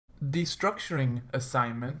Destructuring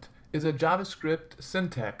assignment is a JavaScript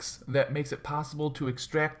syntax that makes it possible to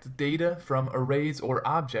extract data from arrays or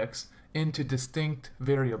objects into distinct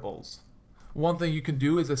variables. One thing you can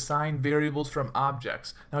do is assign variables from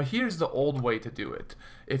objects. Now here's the old way to do it.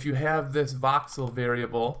 If you have this voxel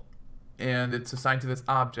variable and it's assigned to this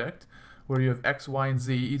object where you have x, y, and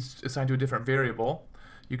z each assigned to a different variable,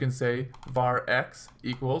 you can say var x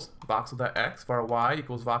equals voxel.x, var y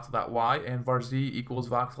equals voxel.y, and var z equals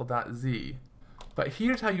voxel.z. But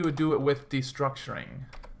here's how you would do it with destructuring.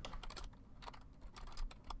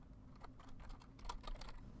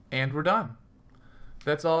 And we're done.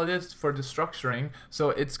 That's all it is for destructuring.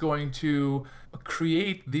 So it's going to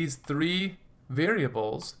create these three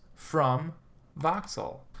variables from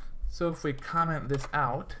voxel. So if we comment this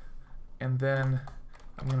out, and then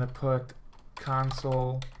I'm going to put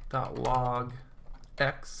console.log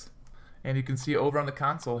x, and you can see over on the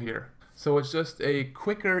console here. So it's just a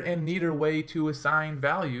quicker and neater way to assign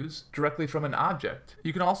values directly from an object.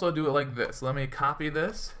 You can also do it like this. Let me copy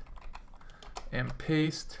this and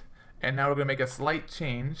paste, and now we're going to make a slight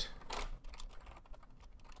change.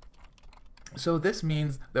 So this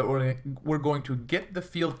means that we're going to get the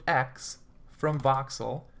field x from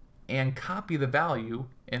voxel and copy the value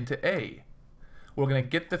into A. We're going to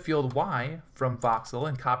get the field y from voxel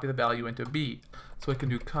and copy the value into B. So we can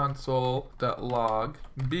do console.log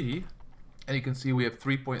b, and you can see we have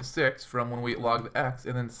 3.6 from when we log the x,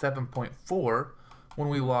 and then 7.4 when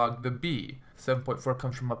we log the b. 7.4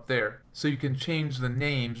 comes from up there. So you can change the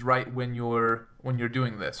names right when you're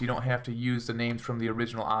doing this. You don't have to use the names from the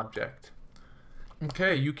original object.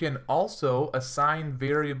 Okay, you can also assign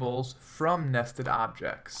variables from nested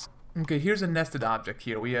objects. Okay, here's a nested object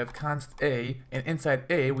here. We have const A, and inside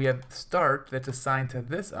A we have start that's assigned to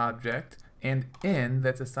this object, and in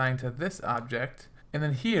that's assigned to this object, and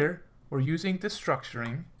then here we're using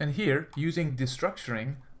destructuring, and here using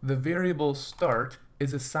destructuring the variable start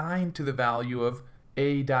is assigned to the value of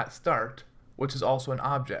a.start, which is also an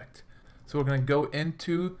object. So we're going to go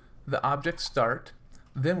into the object start,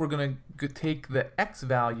 then we're going to take the x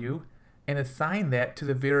value and assign that to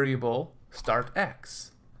the variable start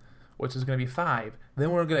x, which is going to be 5. Then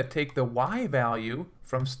we're going to take the y value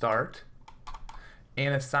from start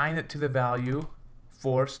and assign it to the value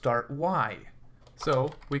for start y.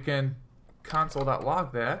 So we can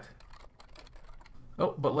console.log that.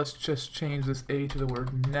 Oh, but let's just change this A to the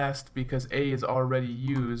word nest because A is already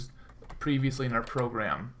used previously in our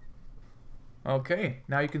program. Okay,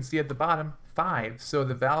 now you can see at the bottom 5. So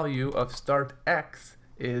the value of start x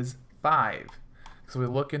is 5. So we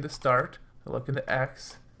look into start, we look into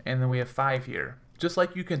x, and then we have 5 here. Just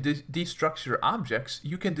like you can destructure objects,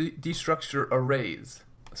 you can destructure arrays.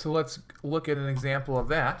 So let's look at an example of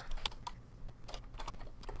that.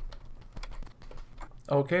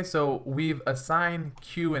 Okay, so we've assigned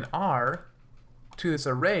Q and R to this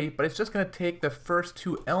array, but it's just going to take the first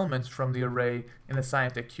two elements from the array and assign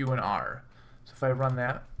it to Q and R. So if I run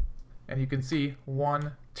that, and you can see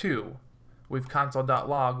 1, 2. We've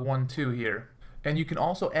console.log 1, 2 here. And you can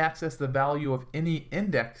also access the value of any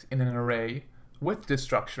index in an array with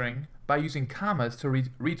destructuring by using commas to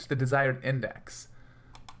reach the desired index.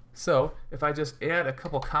 So if I just add a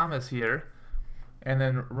couple commas here and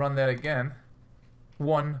then run that again,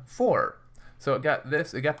 1, 4. So it got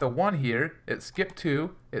this, it got the 1 here, it skipped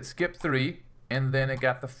 2, it skipped 3, and then it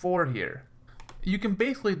got the 4 here. You can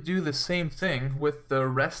basically do the same thing with the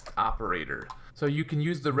rest operator. So you can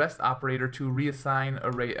use the rest operator to reassign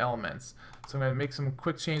array elements. So I'm going to make some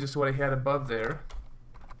quick changes to what I had above there.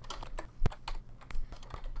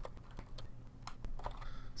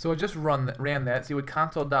 So I just ran that. See, with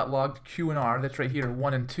console.log Q and R, that's right here,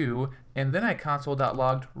 1 and 2, and then I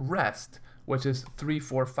console.logged rest, which is 3,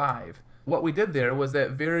 4, 5. What we did there was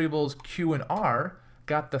that variables Q and R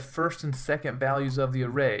got the first and second values of the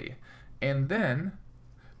array, and then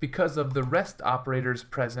because of the rest operator's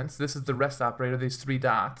presence, this is the rest operator, these 3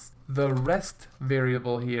 dots, the rest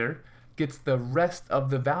variable here gets the rest of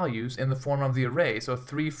the values in the form of the array. So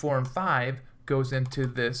 3, 4, and 5 goes into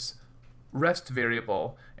this rest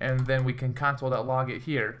variable, and then we can console.log it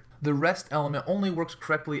here. The rest element only works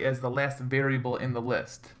correctly as the last variable in the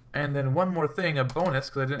list. And then one more thing, a bonus,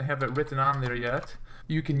 because I didn't have it written on there yet,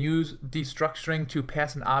 you can use destructuring to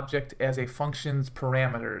pass an object as a function's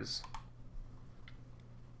parameters.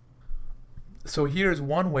 So here's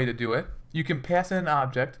one way to do it. You can pass in an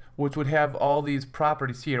object which would have all these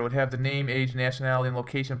properties here. It would have the name, age, nationality, and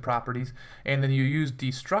location properties, and then you use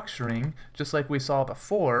destructuring, just like we saw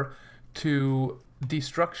before, to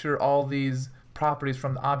destructure all these properties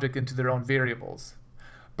from the object into their own variables.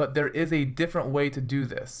 But there is a different way to do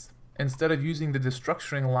this, instead of using the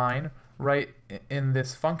destructuring line right in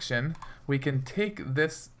this function, we can take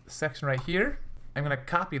this section right here. I'm going to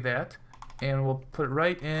copy that and we'll put it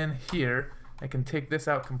right in here. I can take this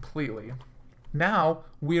out completely. Now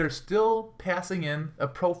we are still passing in a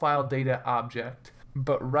profile data object,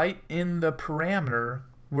 but right in the parameter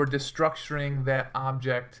we're destructuring that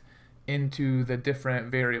object into the different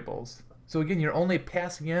variables. So again, you're only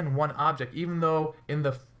passing in one object, even though in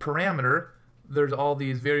the parameter there's all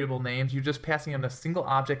these variable names. You're just passing in a single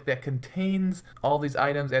object that contains all these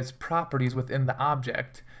items as properties within the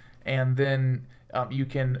object, and then you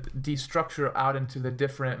can destructure out into the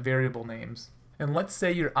different variable names. And let's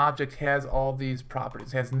say your object has all these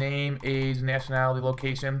properties. It has name, age, nationality,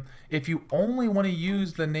 location. If you only want to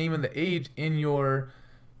use the name and the age in your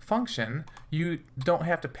function, you don't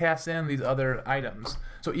have to pass in these other items.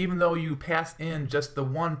 So even though you pass in just the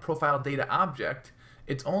one profile data object,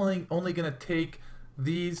 it's only going to take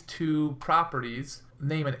these two properties,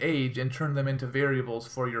 name and age, and turn them into variables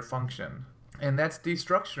for your function. And that's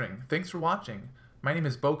destructuring. Thanks for watching. My name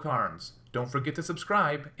is Beau. Don't forget to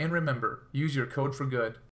subscribe, and remember, use your code for good.